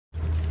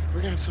We're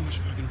gonna have so much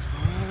fucking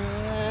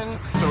fun.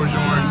 So is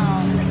Jordan.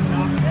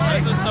 Why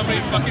is there so many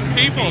fucking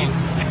people?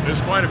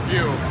 There's quite a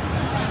few.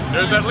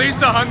 There's at least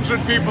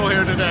 100 people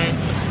here today.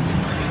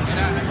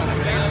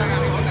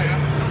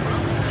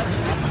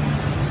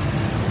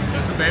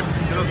 There's some babes.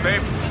 See those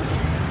babes?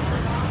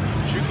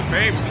 Shoot the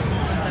babes.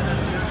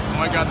 Oh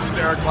my god, this is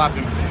Eric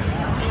Clapton.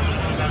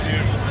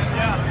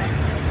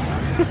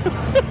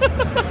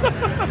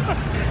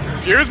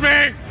 Excuse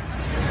me!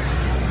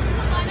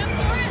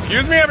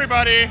 Excuse me,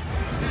 everybody!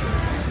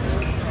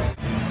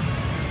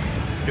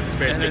 Get this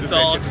babe, And get it's this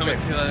all babe, get coming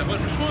this babe. together.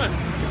 Which one?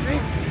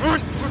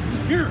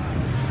 Here!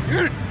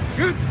 Get it!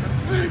 Get it!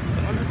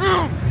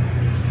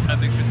 I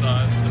think she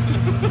saw us.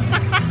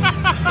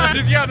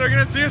 Yeah, they're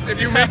gonna see us if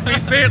you make me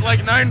say it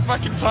like 9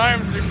 fucking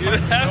times. You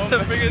have to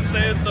freaking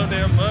say it so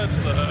damn much,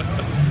 though.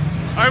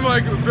 I'm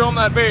like, film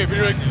that babe, and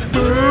you're like,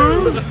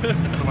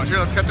 so much. Here,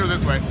 let's cut through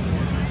this way.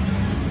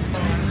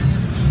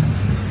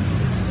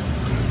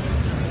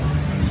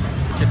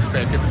 Get this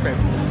babe, get this babe.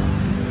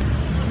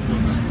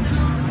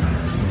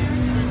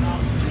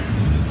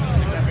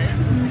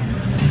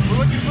 We're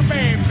looking for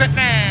babes at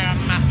Namm.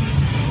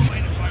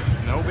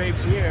 No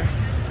babes here.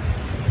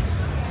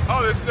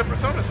 Oh, this is the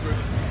Personas booth.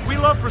 We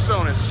love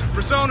Personas.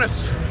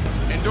 Personas,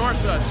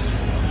 endorse us.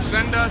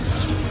 Send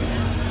us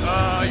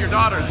your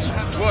daughters.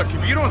 Look,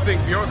 if you don't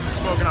think Bjork's is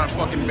smoking on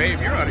fucking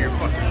babe, you're out of your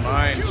fucking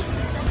mind.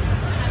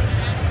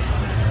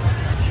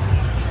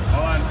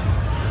 Hold on.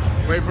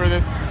 Wait for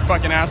this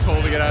fucking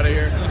asshole to get out of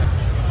here.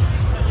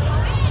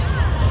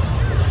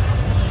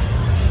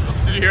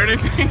 Did you hear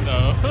anything?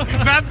 No.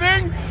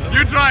 Nothing?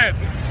 You try it.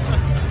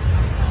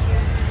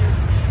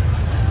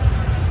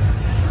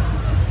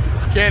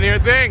 Can't hear a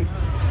thing.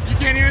 You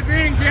can't hear a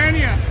thing, can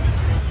you?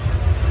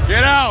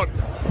 Get out.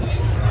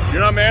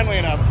 You're not manly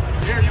enough.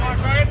 Here, you want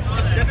to try it?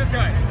 Get this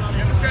guy.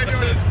 Get this guy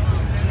doing it.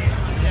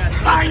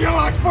 Ah, you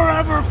lost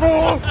forever,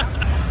 fool!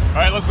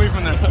 Alright, let's leave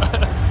him there.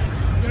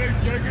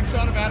 Get a good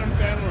shot of Adam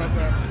Sandler right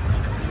there.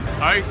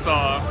 I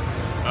saw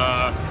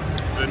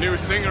the new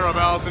singer of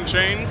Alice in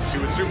Chains. He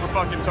was super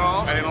fucking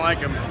tall. I didn't like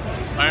him.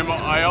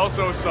 I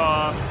also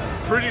saw,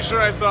 pretty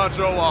sure I saw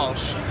Joe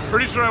Walsh.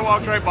 Pretty sure I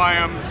walked right by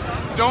him.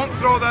 Don't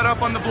throw that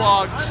up on the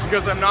blogs,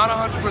 because I'm not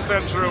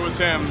 100% sure it was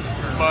him,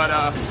 but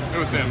it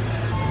was him.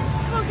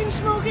 Fucking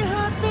smoking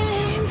hot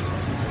babe.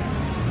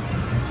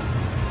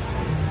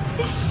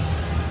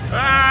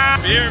 Ah!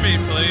 Beer me,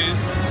 please.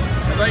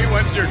 I thought you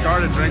went to your car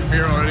to drink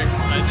beer already.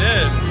 I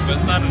did, but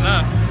it's not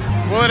enough.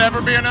 Will it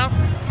ever be enough?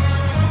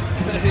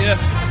 Yes,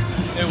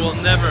 it will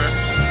never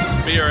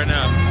be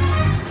enough.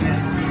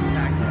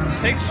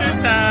 Picture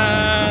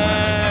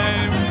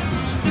time!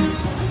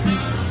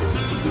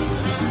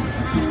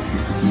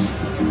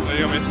 Oh,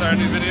 you want me to start a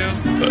new video?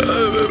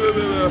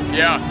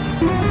 Yeah.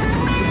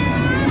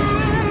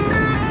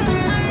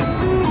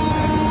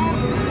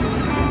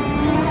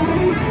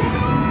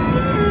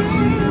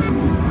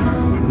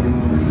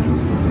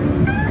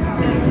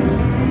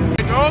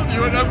 You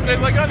would just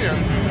taste like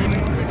onions.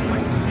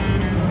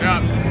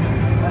 Yeah.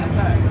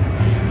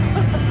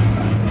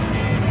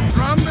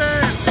 Drum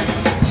band.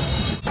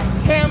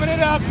 Camming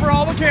it up for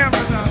all the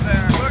cameras out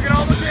there. Look at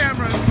all the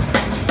cameras.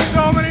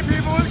 So many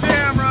people with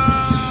cameras.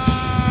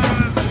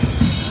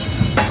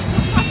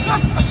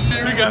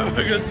 We got a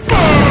good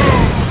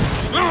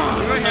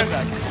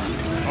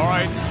All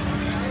right.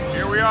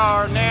 Here we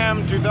are,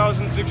 Namm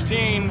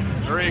 2016.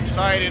 Very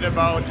excited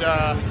about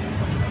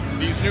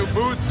these new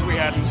booths we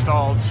had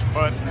installed,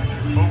 but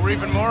what we're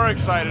even more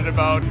excited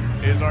about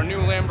is our new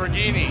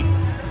Lamborghini.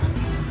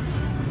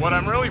 What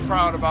I'm really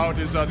proud about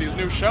is these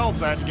new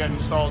shelves I had to get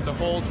installed to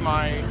hold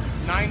my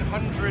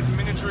 900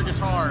 miniature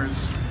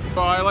guitars.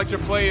 So I like to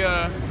play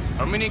a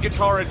mini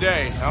guitar a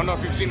day. I don't know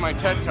if you've seen my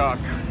TED Talk,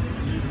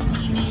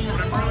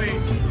 but I'm really...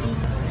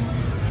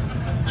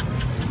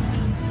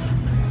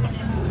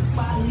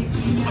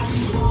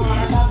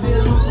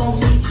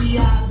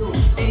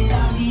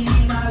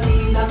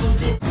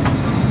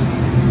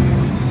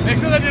 Make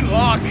sure that didn't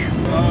lock.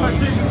 Oh,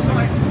 Jesus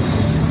Christ.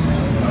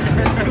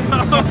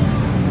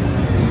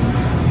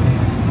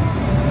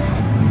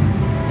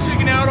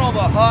 Checking out all the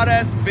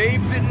hot-ass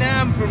babes at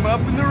Namm from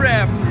up in the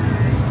rafters.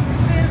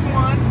 There's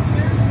one,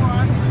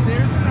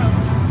 there's another.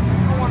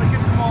 I want to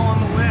kiss them all on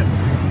the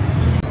lips.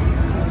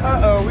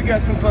 Uh-oh, we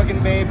got some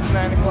fucking babes at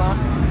 9 o'clock.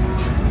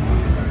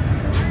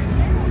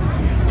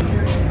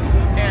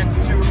 And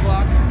 2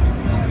 o'clock.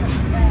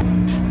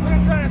 What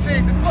I'm trying to say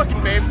is it's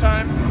fucking babe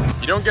time.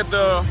 You don't get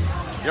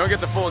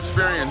the full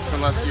experience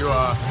unless you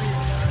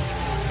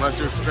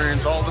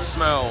experience all the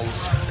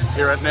smells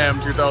here at Namm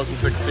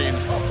 2016.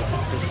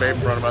 There's a babe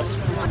in front of us.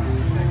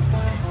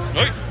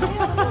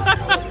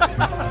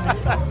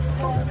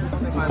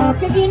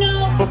 Because you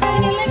know,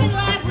 when you're living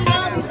life with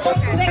all these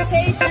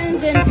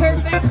expectations and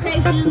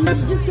perfectations,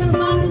 you're just gonna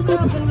find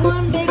yourself in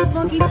one big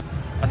funky.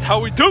 That's how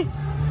we do.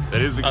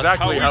 That is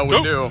exactly how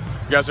we do.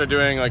 You guys are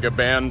doing like a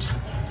band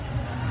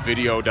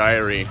video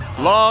diary.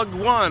 Log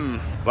 1.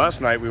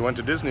 Last night we went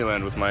to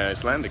Disneyland with my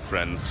Icelandic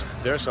friends.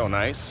 They're so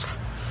nice.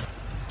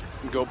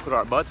 We go put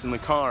our butts in the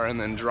car and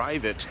then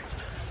drive it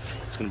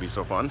It's gonna be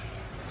so fun.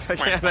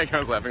 Yeah, that guy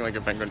was laughing like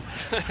a penguin.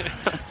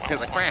 He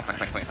was like,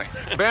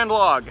 band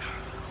log,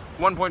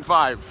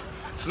 1.5.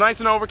 It's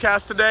nice and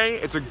overcast today.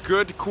 It's a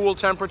good, cool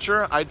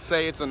temperature. I'd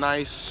say it's a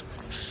nice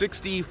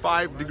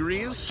 65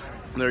 degrees.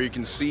 There you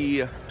can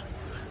see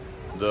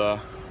the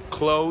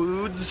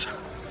clouds.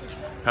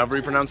 However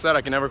you pronounce that,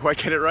 I can never quite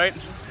get it right.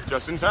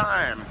 Just in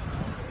time.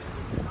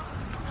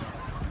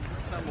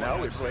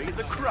 Now we play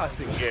the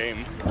crossing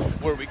game,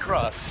 where we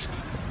cross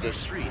the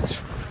street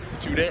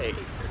today.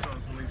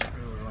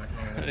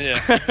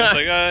 Yeah, it's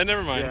like,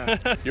 never mind.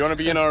 Yeah. You want to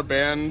be in our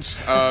band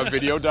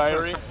video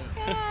diary?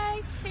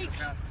 Hey, thanks.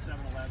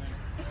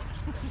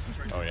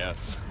 Oh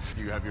yes.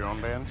 You have your own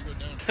band?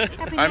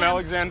 I'm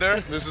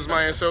Alexander. This is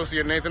my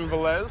associate Nathan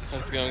Velez.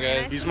 How's it going,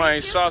 guys? He's my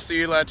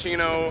saucy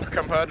Latino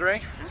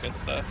compadre. Good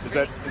stuff. Is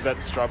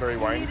that strawberry I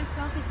wine? made a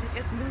selfie stick.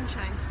 It's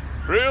moonshine.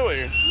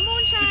 Really?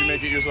 Moonshine. Did you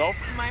make it yourself?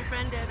 My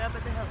friend did up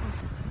at the Hilton.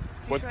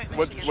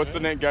 Detroit, What's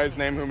the guy's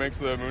name who makes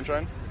the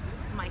moonshine?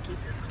 Mikey.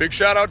 Big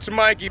shout out to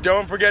Mikey.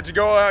 Don't forget to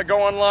go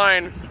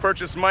online,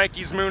 purchase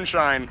Mikey's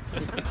moonshine.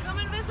 Come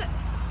and visit.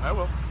 I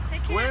will.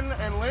 Take care. Quinn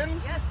and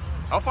Lynn? Yes.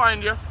 I'll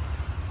find you.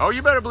 Oh,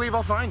 you better believe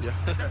I'll find you.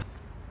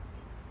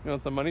 You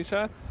want some money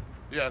shots?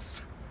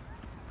 Yes.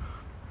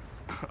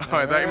 Oh,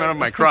 I thought you meant on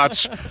my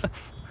crotch.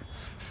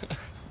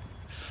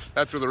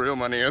 That's where the real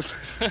money is.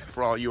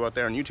 For all you out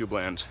there in YouTube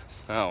land.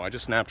 Oh, I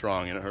just snapped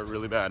wrong and it hurt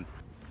really bad.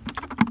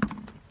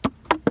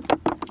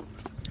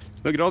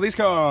 Look at all these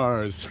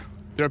cars.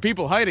 There are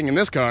people hiding in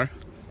this car.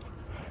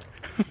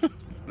 I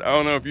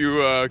don't know if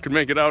you could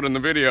make it out in the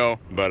video,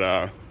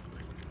 but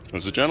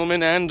there's a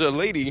gentleman and a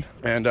lady,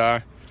 and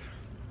I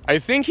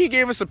think he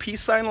gave us a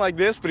peace sign like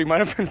this, but he might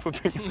have been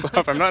flipping us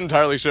off. I'm not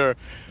entirely sure.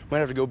 Might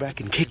have to go back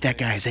and kick that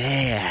guy's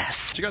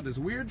ass. Check out this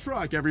weird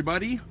truck,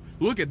 everybody.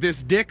 Look at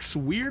this dick's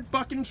weird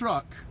fucking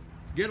truck.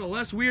 Get a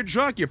less weird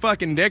truck, you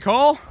fucking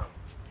dickhole.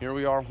 Here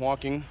we are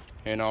walking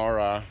in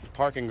our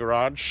parking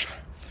garage.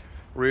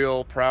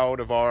 Real proud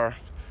of our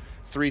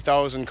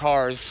 3,000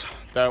 cars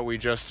that we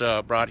just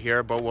brought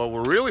here, but what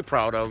we're really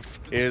proud of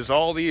is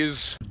all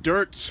these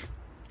dirt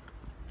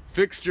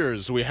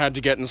fixtures we had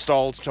to get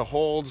installed to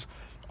hold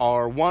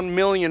our 1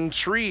 million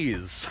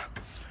trees.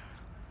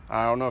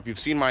 I don't know if you've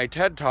seen my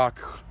TED Talk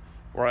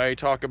where I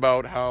talk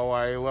about how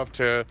I love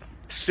to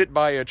sit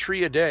by a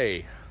tree a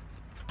day.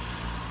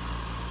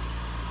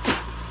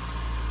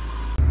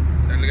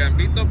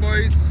 Gambito,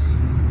 boys.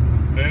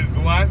 It is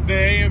the last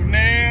day of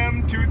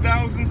Namm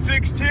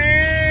 2016.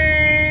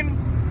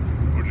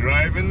 We're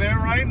driving there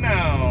right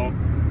now.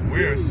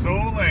 We are so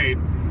late.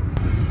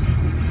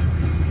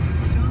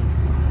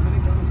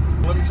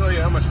 Let me tell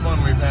you how much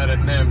fun we've had at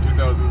Namm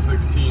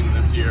 2016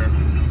 this year.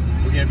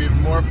 We're gonna have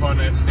even more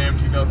fun at Namm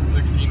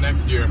 2016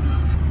 next year.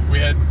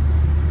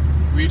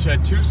 We each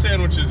had 2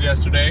 sandwiches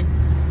yesterday.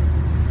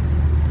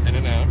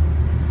 In-N-Out.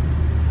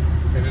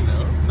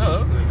 In-N-Out? No, that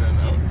wasn't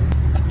In-N-Out.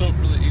 I don't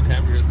really eat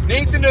hamburgers.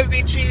 Nathan doesn't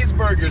eat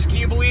cheeseburgers. Can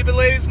you believe it,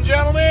 ladies and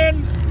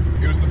gentlemen?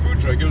 It was the food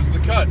truck. It was The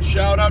Cut.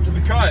 Shout out to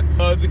The Cut.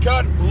 The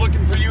Cut, we're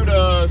looking for you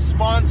to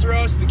sponsor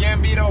us. The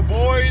Gambito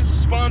boys,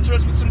 sponsor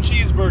us with some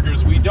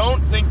cheeseburgers. We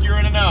don't think you're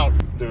In-N-Out.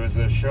 There was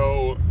a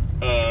show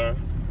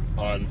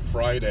on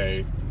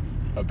Friday,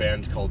 a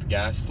band called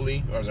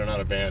Ghastly. Or they're not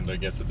a band, I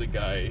guess it's a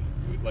guy,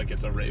 like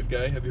it's a rave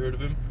guy. Have you heard of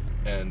him?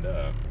 And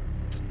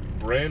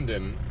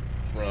Brandon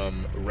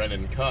from Ren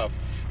and Cuff,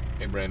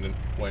 hey Brandon,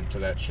 went to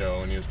that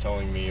show and he was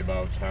telling me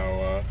about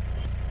how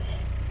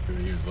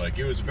he was like,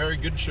 it was a very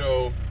good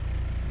show,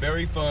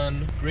 very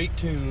fun, great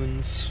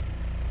tunes,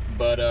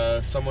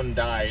 but someone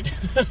died.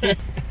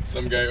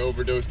 Some guy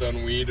overdosed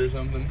on weed or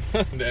something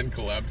and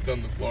collapsed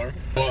on the floor.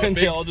 Well, And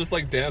they all just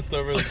like danced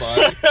over his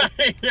body.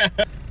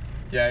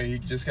 Yeah, he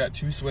just got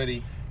too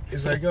sweaty.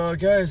 He's like, oh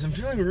guys, I'm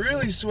feeling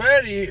really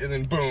sweaty, and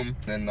then boom.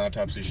 Then the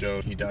autopsy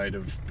showed he died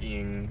of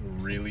being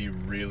really,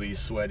 really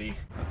sweaty.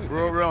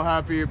 We're real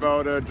happy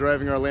about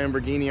driving our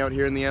Lamborghini out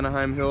here in the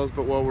Anaheim Hills,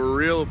 but what we're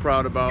real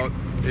proud about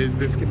is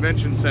this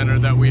convention center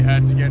that we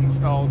had to get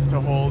installed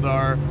to hold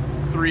our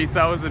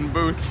 3,000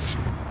 booths.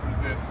 What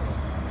is this?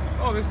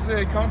 Oh, this is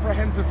a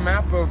comprehensive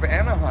map of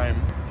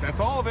Anaheim. That's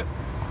all of it.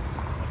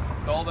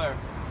 It's all there.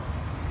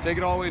 Take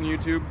it all in,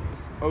 YouTube.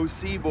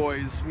 OC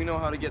boys, we know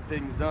how to get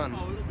things done.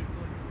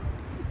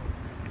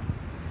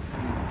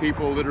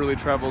 People literally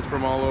traveled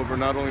from all over,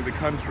 not only the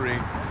country,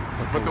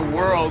 but the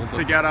world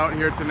to get out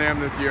here to Namm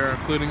this year.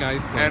 Including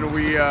Iceland. And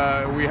we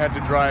had to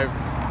drive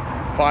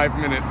 5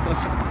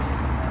 minutes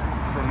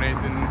from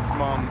Nathan's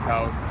mom's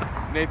house.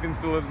 Nathan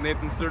still lives,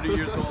 Nathan's 30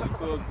 years old, he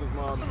still lives with his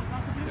mom.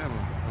 Yeah,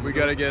 we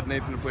gotta get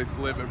Nathan a place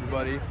to live,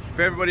 everybody. If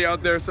everybody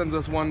out there sends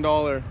us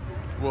 $1,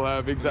 we'll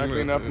have exactly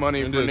enough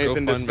money for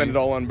Nathan to spend it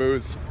all on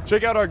booze.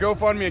 Check out our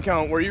GoFundMe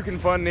account where you can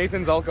fund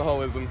Nathan's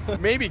alcoholism.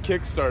 Maybe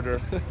Kickstarter.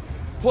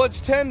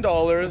 Pledge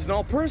 $10 and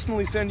I'll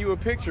personally send you a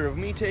picture of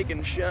me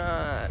taking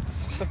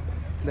shots.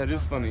 That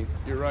is funny.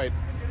 You're right.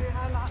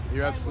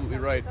 You're absolutely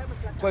right.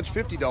 Pledge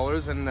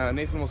 $50 and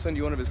Nathan will send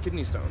you one of his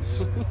kidney stones.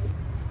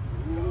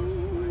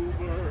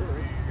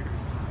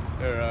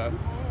 There,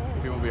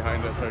 people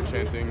behind us are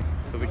chanting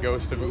for the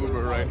ghost of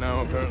Uber right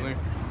now, apparently.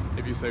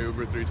 If you say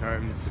Uber 3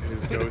 times,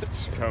 his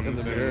ghost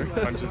comes and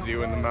punches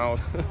you in the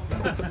mouth.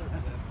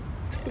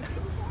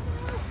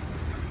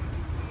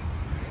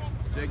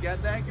 Check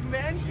out that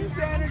convention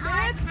center,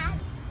 Dad.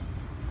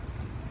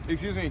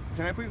 Excuse me,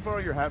 can I please borrow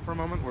your hat for a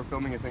moment? We're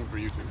filming a thing for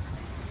YouTube.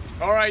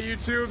 All right,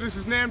 YouTube, this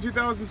is Namm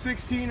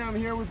 2016. I'm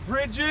here with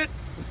Bridget,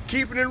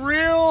 keeping it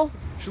real.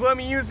 She let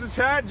me use this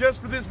hat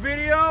just for this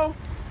video.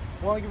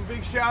 I want to give a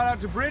big shout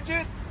out to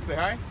Bridget. Say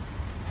hi.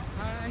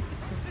 Hi.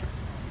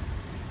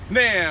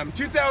 Namm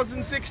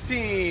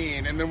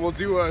 2016, and then we'll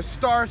do a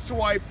star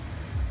swipe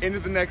into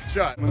the next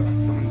shot.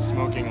 Someone's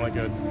smoking like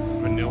a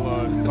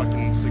vanilla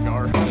fucking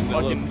cigar.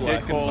 Fucking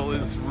dickhole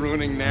is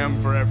ruining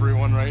Namm for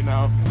everyone right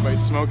now by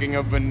smoking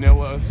a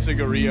vanilla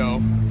cigarillo.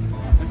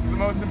 This is the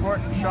most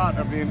important shot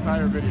of the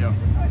entire video.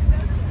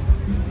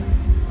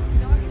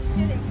 Dog is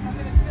shitting. I'm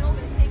gonna film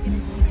it taking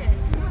a shit.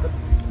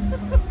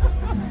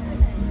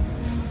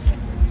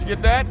 Did you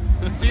get that?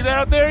 See that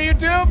out there,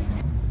 YouTube?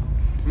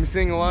 I'm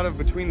seeing a lot of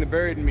Between the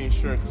Buried and Me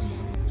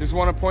shirts. Just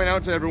want to point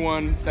out to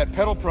everyone that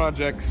Pedal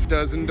Projects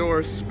does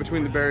endorse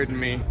Between the Buried and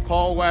Me.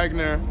 Paul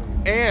Wagner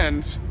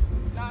and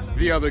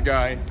the other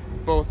guy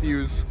both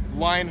use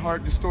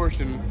Lionheart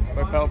Distortion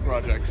by Pedal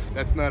Projects.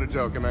 That's not a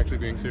joke, I'm actually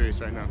being serious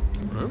right now.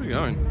 Where are we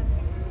going?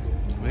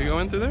 Are we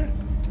going through there?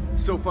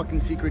 So fucking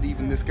secret,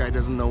 even this guy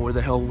doesn't know where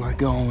the hell we're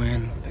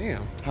going.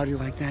 Damn. How do you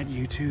like that,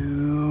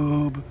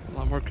 YouTube? A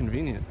lot more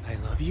convenient. I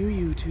love you,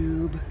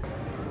 YouTube.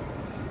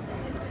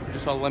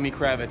 Just saw Lemmy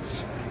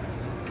Kravitz.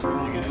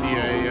 You can see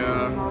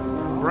a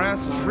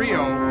brass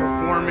trio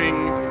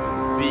performing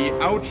the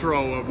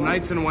outro of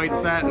Nights in White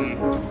Satin.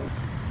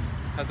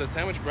 How's that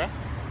sandwich, bruh?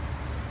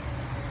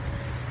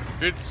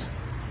 It's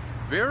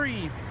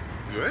very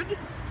good.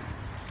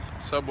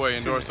 Subway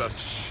endorse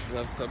us. We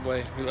love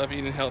Subway. We love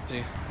eating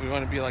healthy. We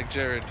want to be like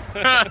Jared.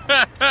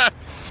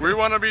 We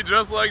want to be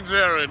just like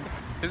Jared.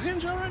 Is he in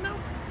jail right now?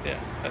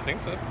 Yeah, I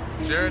think so.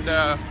 Jared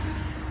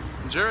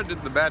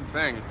did the bad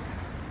thing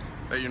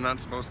that you're not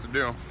supposed to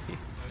do.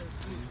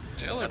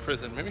 Jail or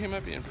prison? Maybe he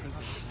might be in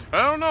prison.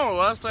 I don't know.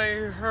 Last I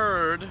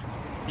heard,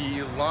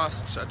 he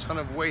lost a ton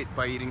of weight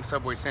by eating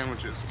Subway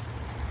sandwiches.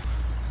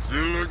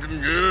 Still looking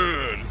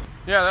good.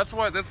 Yeah, that's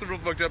the real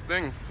fucked up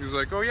thing. He was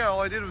like, oh yeah, all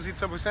I did was eat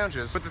Subway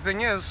sandwiches. But the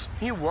thing is,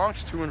 he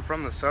walked to and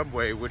from the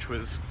Subway, which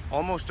was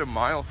almost a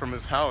mile from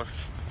his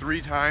house,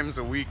 3 times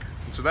a week.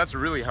 And so that's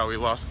really how he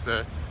lost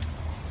the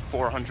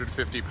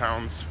 450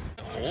 pounds.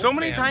 So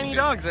many tiny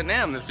dogs at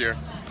Namm this year.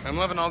 I'm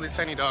loving all these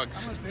tiny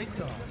dogs. I'm a big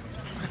dog.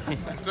 I'm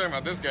talking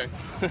about this guy.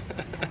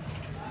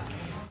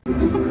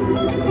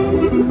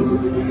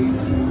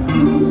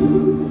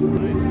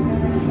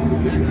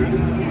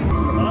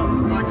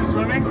 Like you're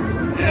swimming?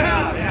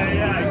 Yeah,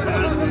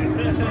 exactly.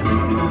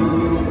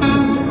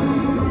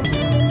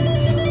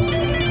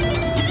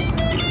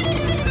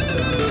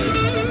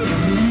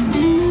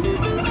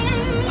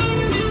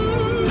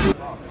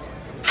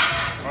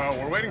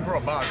 We're waiting for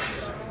a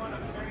box.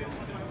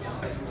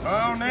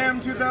 Oh,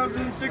 Namm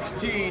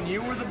 2016,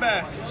 you were the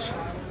best.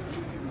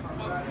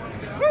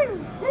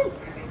 Woo! Woo!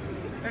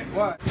 Hey,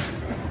 what?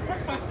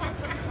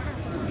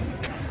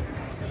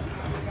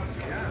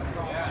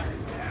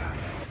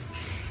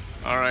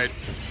 All right,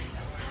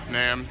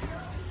 Namm.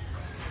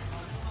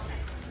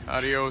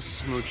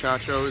 Adios,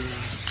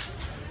 muchachos.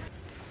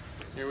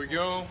 Here we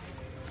go.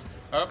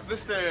 Up the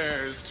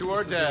stairs to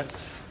our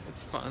death.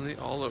 It's finally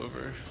all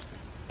over.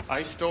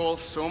 I stole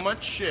so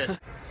much shit.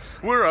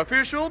 We're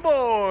official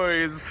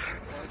boys.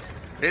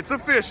 It's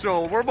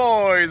official. We're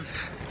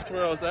boys. That's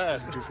where I was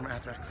at. The dude from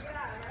Athlex.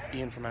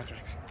 Ian from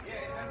Athlex.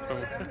 Oh,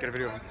 let's get a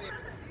video of him.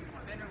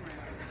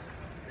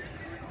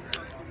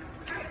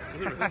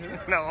 Is it really him?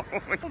 No.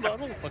 I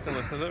don't fucking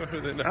listen to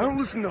who they know. I don't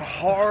listen to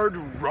hard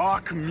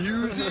rock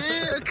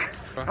music.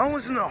 I don't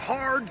listen to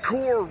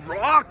hardcore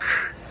rock.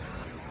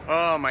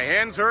 My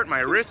hands hurt, my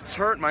wrists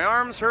hurt, my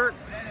arms hurt.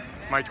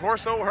 My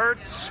torso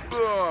hurts.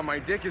 Ugh, my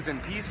dick is in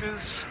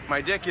pieces. My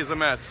dick is a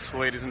mess,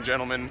 ladies and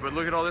gentlemen. But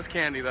look at all this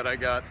candy that I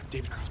got.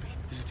 David Crosby.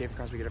 This is David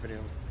Crosby. Get a video.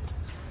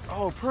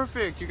 Oh,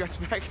 perfect. You got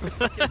the back of his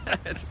fucking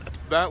head.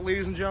 That,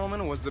 ladies and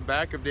gentlemen, was the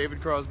back of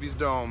David Crosby's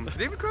dome. Is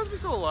David Crosby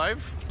still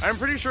alive? I'm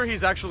pretty sure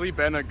he's actually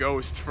been a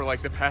ghost for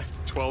like the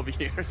past 12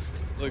 years.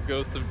 The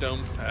ghost of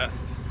domes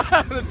past.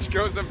 The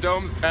ghost of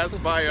domes passed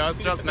by us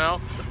just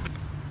now.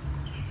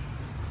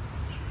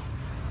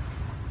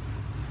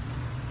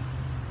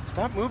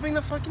 Stop moving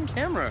the fucking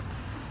camera.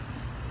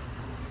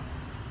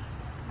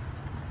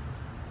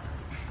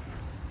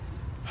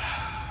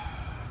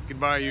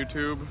 Goodbye,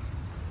 YouTube.